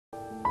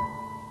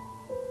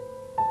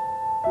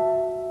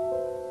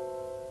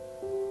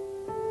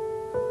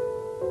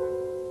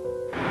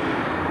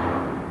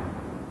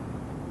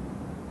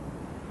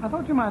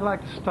thought you might like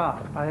to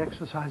start by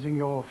exercising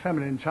your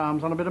feminine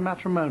charms on a bit of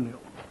matrimonial.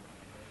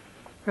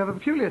 We have a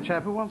peculiar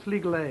chap who wants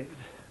legal aid,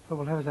 but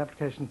will have his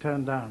application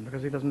turned down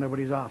because he doesn't know what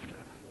he's after.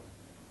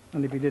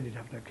 And if he did, he'd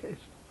have no case.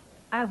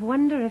 I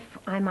wonder if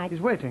I might... He's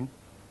waiting.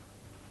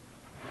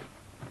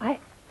 Let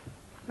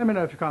me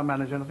know if you can't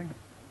manage anything.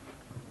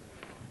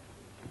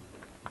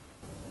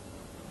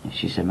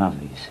 She's their mother,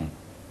 you see.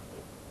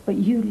 But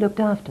you looked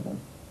after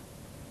them?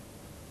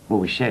 Well,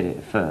 we shared it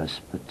at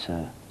first, but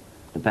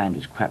the band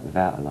was crap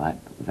without her,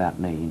 like, but without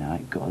me, you know,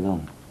 it got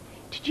along.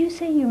 Did you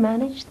say you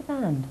managed the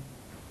band?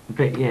 A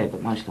bit, yeah,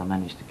 but mostly I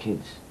managed the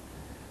kids.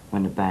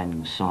 When the band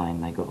was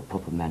signed, they got a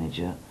proper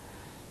manager,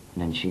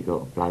 and then she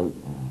got a bloke,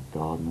 a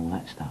guard and all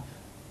that stuff.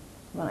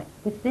 Right.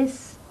 With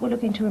this, we're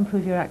looking to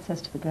improve your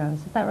access to the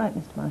grounds. Is that right,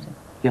 Mr. Martin?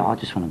 Yeah, I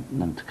just want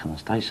them to come and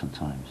stay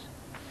sometimes.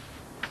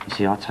 You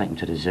see, I take them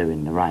to the zoo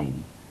in the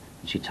rain,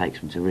 and she takes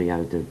them to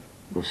Rio de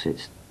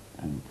Russets,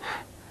 and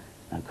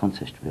no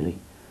contest, really.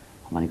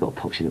 I've only got a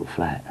poxy little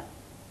flat.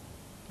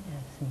 Yeah,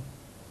 I see.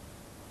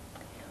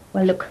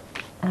 Well, look,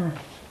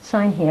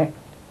 sign here,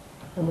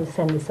 and we'll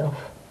send this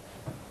off.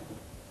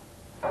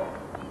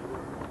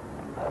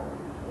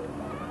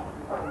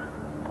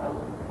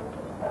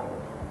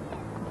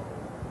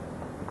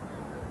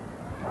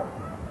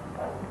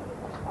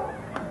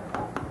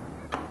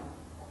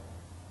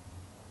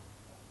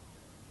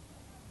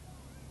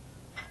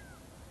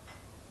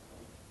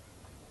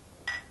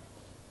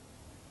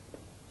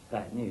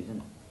 Bad news, isn't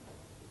it?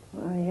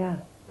 Oh, yeah.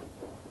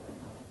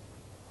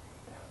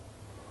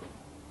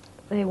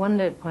 They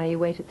wondered why you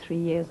waited 3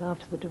 years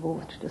after the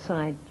divorce to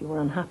decide you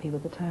were unhappy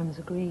with the terms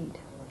agreed.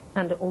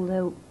 And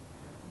although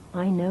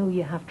I know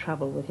you have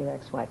trouble with your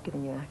ex-wife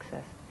giving you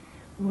access,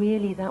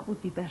 really that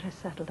would be better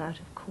settled out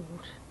of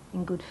court,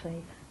 in good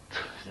faith.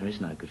 There is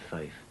no good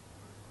faith.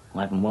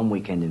 I have them 1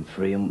 weekend in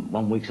free and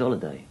 1 week's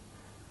holiday.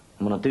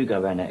 And when I do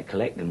go round there to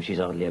collect them, she's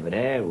hardly ever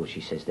there, or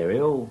she says they're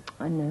ill.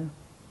 I know.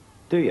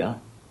 Do you?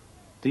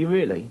 Do you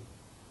really?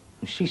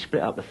 And she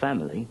split up the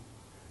family.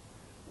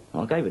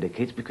 I gave her the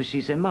kids because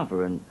she's their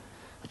mother, and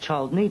a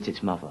child needs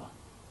its mother.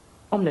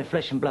 I'm their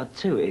flesh and blood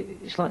too.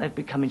 It's like they're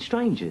becoming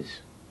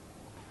strangers.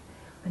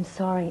 I'm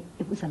sorry,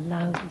 it was a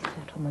lousy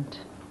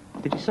settlement.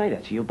 Did you say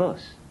that to your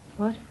boss?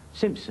 What?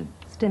 Simpson.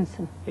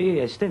 Stimson.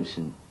 Yeah,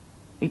 Stimson.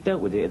 He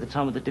dealt with it at the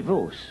time of the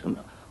divorce.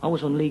 I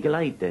was on legal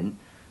aid then,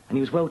 and he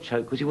was well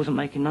choked because he wasn't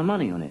making no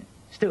money on it.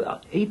 Still,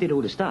 he did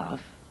all the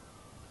stuff.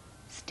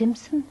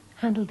 Stimson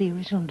handled the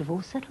original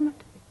divorce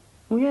settlement?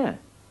 Well, yeah.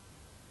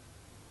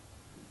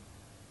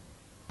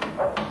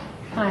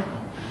 Hi.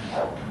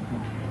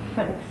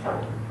 Thanks.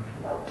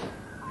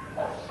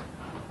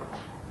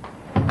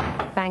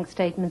 Bank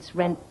statements,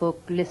 rent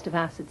book, list of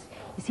assets.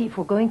 You see, if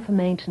we're going for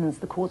maintenance,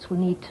 the courts will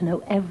need to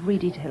know every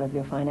detail of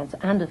your finance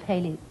and of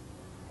Haley.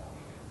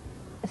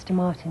 Mr.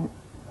 Martin,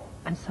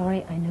 I'm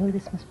sorry, I know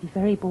this must be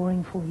very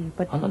boring for you,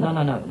 but... Oh,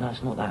 no,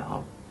 it's not that.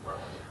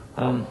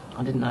 I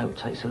didn't know it would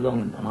take so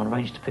long, and I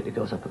arranged to pick the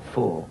girls up at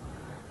 4,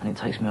 and it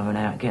takes me over an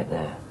hour to get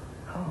there.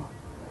 Oh.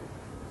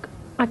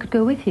 I could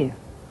go with you,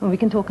 or we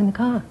can talk in the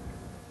car.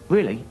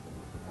 Really?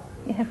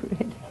 Yeah,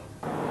 really.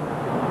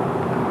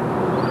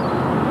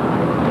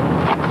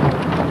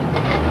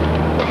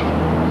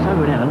 So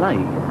we're down late.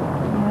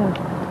 Yeah.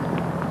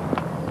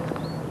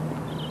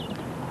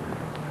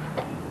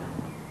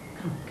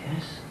 Come on,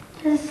 Cass.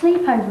 There's a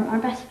sleepover at my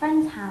best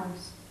friend's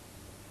house.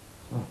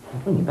 Well, I'll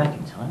bring you back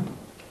in time.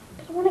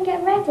 But I want to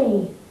get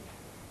ready.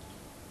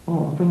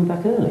 Oh, I'll bring you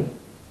back early.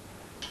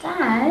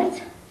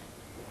 Dad?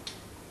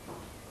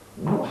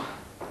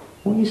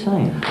 What are you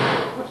saying?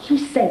 What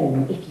she's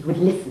saying, if you would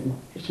listen,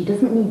 is she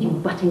doesn't need you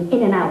butting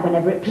in and out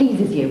whenever it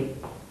pleases you.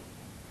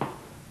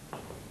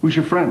 Who's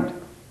your friend?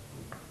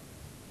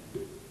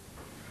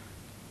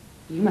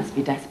 You must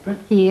be desperate.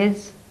 He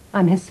is.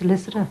 I'm his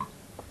solicitor.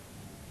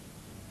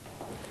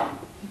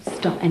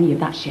 Stop any of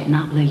that shit and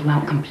I'll blow you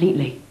out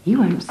completely. You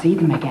won't see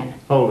them again.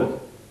 Hold it.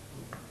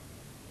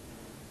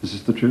 Is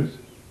this the truth?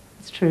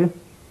 It's true.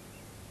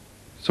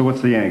 So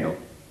what's the angle?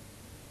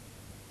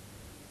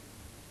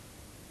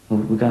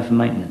 We're going for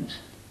maintenance.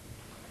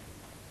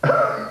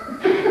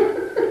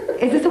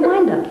 Is this a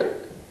wind-up?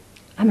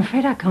 I'm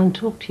afraid I can't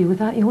talk to you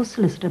without your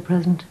solicitor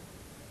present.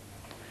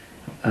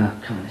 Come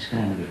on, let's go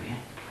down a bit, yeah?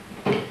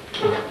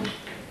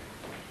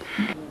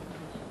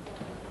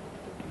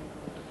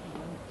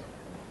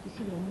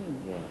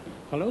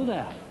 Hello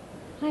there.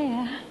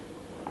 Hiya.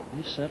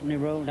 You certainly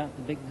rolled out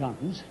the big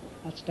guns.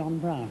 That's Don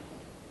Brown.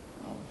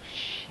 Oh,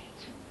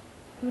 shit.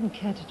 You wouldn't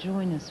care to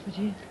join us, would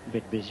you? A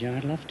bit busy,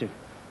 I'd love to.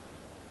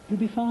 You'll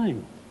be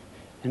fine.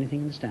 Anything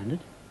in the Standard?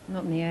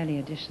 Not in the early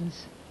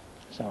editions.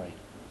 Sorry.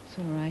 It's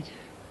all right.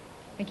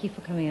 Thank you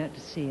for coming out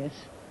to see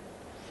us.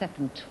 Set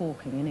them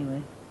talking,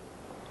 anyway.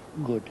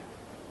 Good.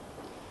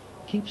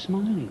 Keep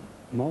smiling.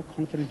 The more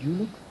confident you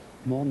look,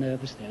 the more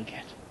nervous they'll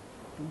get.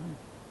 Mm.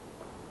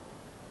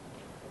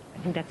 I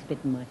think that's a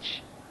bit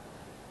much.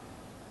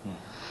 Yeah.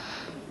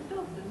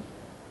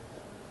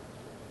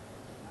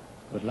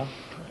 Good luck.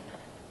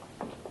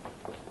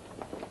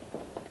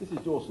 This is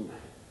Dawson.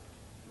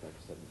 Back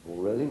to 7th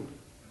Wall Railing.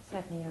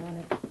 Certainly, Your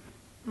Honour.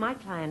 My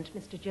client,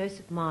 Mr.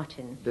 Joseph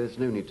Martin... There's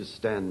no need to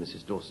stand,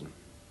 Mrs. Dawson.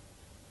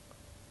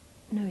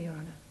 No, Your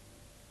Honour.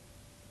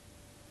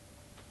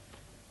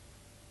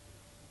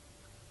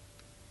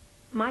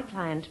 My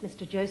client,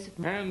 Mr. Joseph...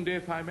 And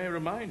if I may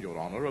remind Your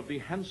Honour of the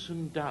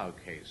Hanson Dow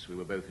case we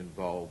were both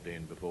involved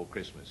in before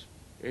Christmas.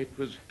 It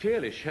was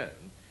clearly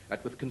shown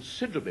that with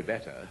considerably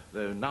better,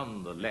 though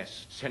none the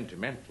less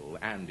sentimental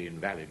and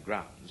invalid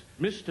grounds,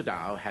 Mr.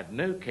 Dow had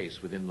no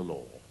case within the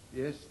law.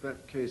 Yes,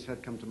 that case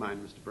had come to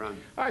mind, Mr. Brown.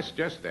 I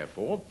suggest,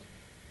 therefore,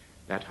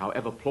 that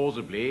however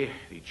plausibly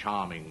the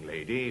charming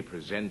lady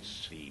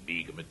presents the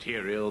meagre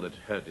material at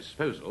her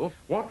disposal,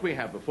 what we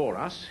have before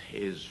us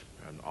is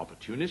an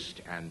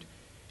opportunist and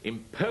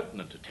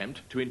impertinent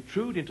attempt to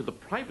intrude into the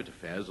private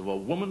affairs of a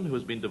woman who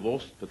has been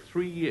divorced for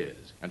 3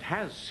 years and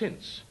has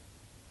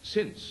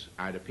since,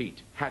 I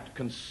repeat, had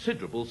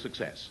considerable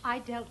success. I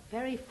dealt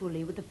very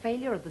fully with the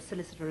failure of the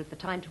solicitor at the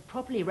time to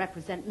properly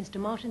represent Mr.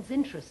 Martin's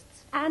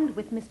interests, and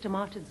with Mr.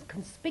 Martin's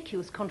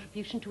conspicuous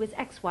contribution to his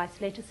ex-wife's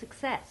later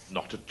success.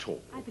 Not at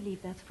all. I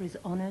believe that's for his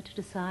honour to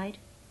decide.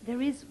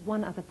 There is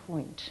one other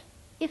point.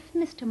 If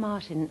Mr.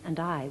 Martin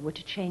and I were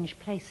to change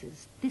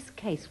places, this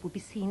case would be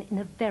seen in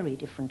a very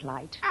different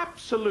light.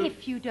 Absolutely.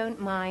 If you don't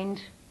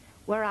mind,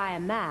 were I a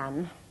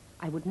man,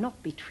 I would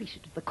not be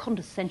treated with the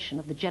condescension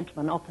of the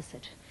gentleman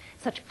opposite.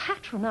 Such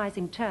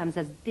patronizing terms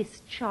as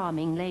this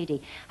charming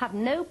lady have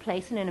no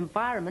place in an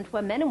environment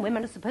where men and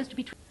women are supposed to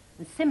be treated.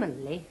 And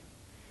similarly,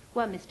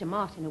 were Mr.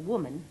 Martin a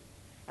woman,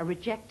 a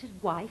rejected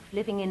wife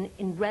living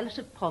in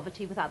relative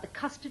poverty without the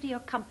custody or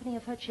company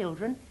of her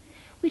children,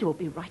 we'd all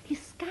be rightly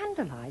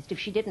scandalized if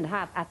she didn't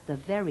have, at the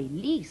very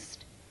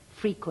least,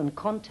 frequent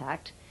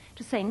contact,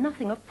 to say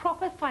nothing of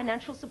proper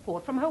financial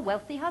support from her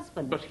wealthy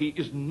husband. But he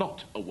is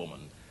not a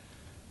woman.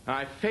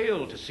 I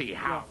fail to see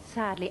how... Yes,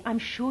 sadly, I'm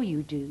sure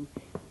you do.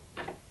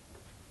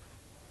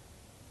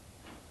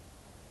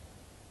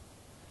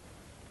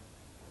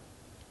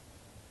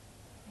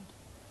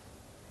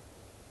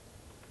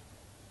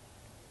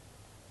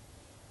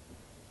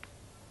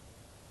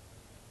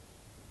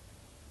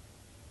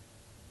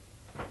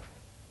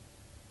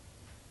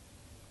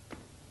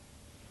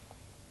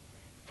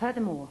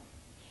 Furthermore,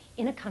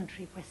 in a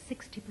country where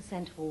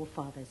 60% of all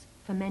fathers,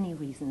 for many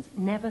reasons,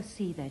 never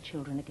see their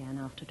children again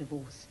after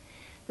divorce,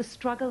 the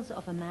struggles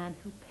of a man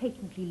who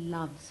patently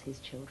loves his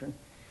children,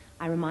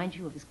 I remind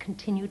you of his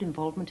continued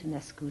involvement in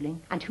their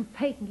schooling, and who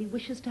patently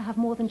wishes to have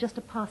more than just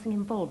a passing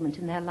involvement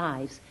in their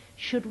lives,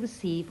 should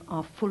receive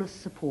our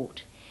fullest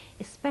support,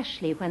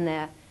 especially when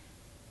their,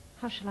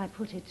 how shall I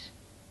put it,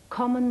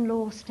 common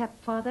law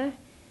stepfather,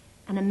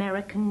 an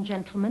American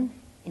gentleman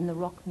in the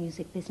rock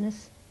music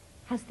business,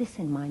 has this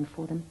in mind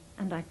for them,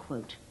 and I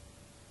quote,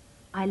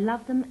 "I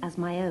love them as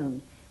my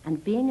own,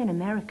 and being an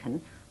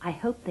American, I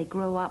hope they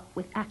grow up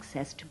with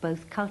access to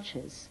both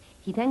cultures."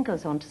 He then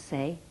goes on to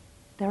say,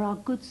 "There are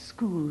good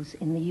schools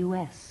in the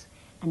US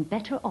and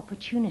better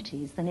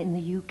opportunities than in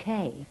the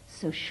UK,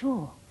 so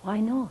sure, why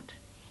not?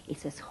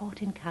 It's as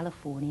hot in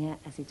California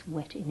as it's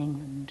wet in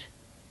England."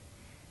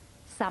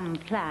 Some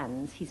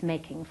plans he's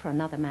making for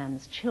another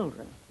man's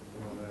children.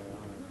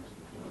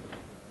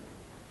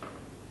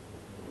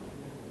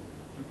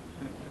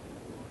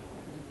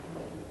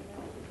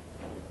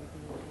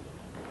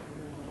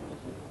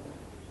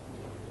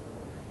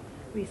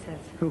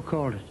 Recess. Who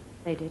called it?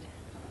 They did.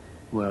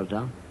 Well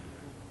done.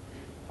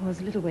 Well, there's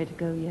a little way to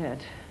go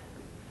yet.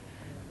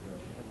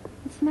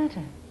 What's the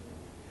matter?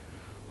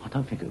 I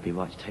don't think it would be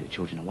right to take the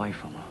children away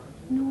from her.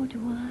 Nor do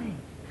I.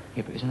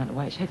 Yeah, but isn't that the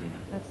way it's heading?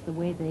 That's the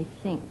way they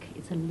think.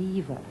 It's a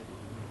lever.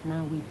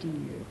 Now we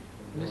deal.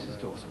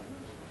 Mrs. Dawson.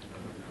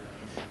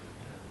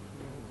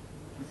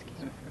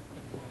 Excuse me.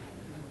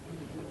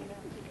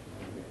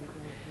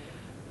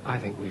 I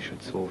think we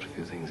should sort a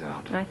few things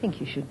out. I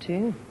think you should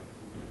too.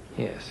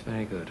 Yes,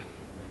 very good.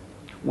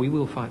 We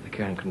will fight the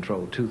care and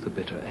control to the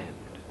bitter end.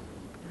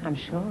 I'm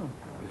sure.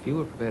 If you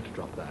were prepared to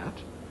drop that,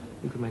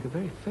 you could make a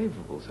very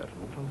favourable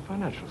settlement on the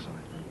financial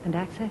side. And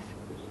access?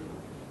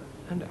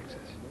 And access.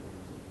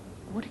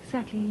 What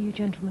exactly are you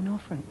gentlemen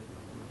offering?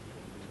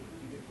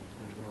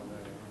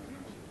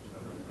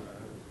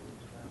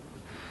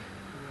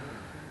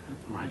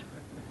 Right.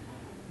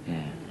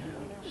 Yeah.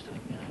 Just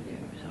take me out of here.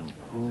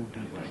 Oh,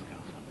 don't break off.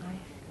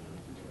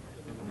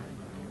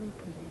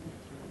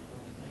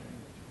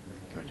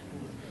 Good.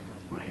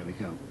 Well, here we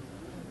go.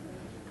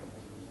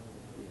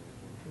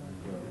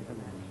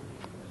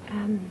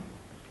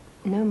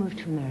 No move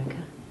to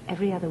America.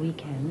 Every other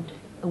weekend.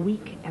 A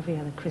week every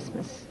other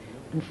Christmas.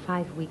 And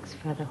 5 weeks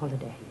further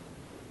holiday.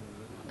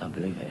 Don't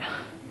believe it.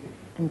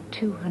 And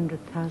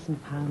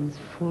 £200,000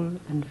 full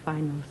and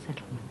final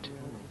settlement.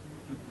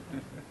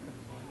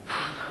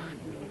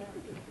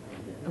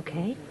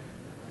 Okay?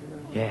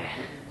 Yeah.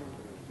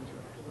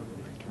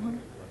 Come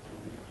on.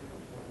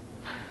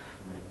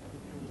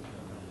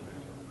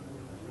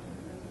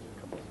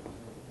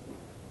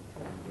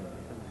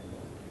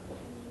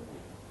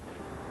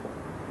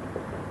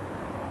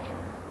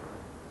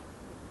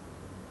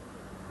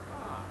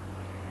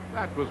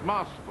 That was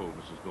masterful,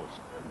 Mrs.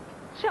 Dawson.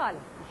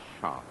 Charlotte.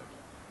 Charlotte.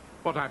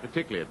 What I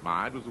particularly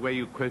admired was the way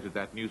you quoted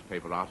that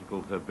newspaper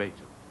article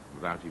verbatim,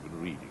 without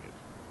even reading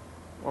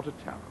it. What a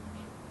talent.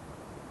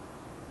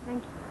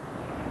 Thank you.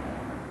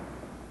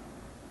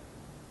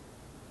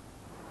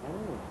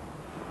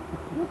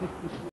 Oh.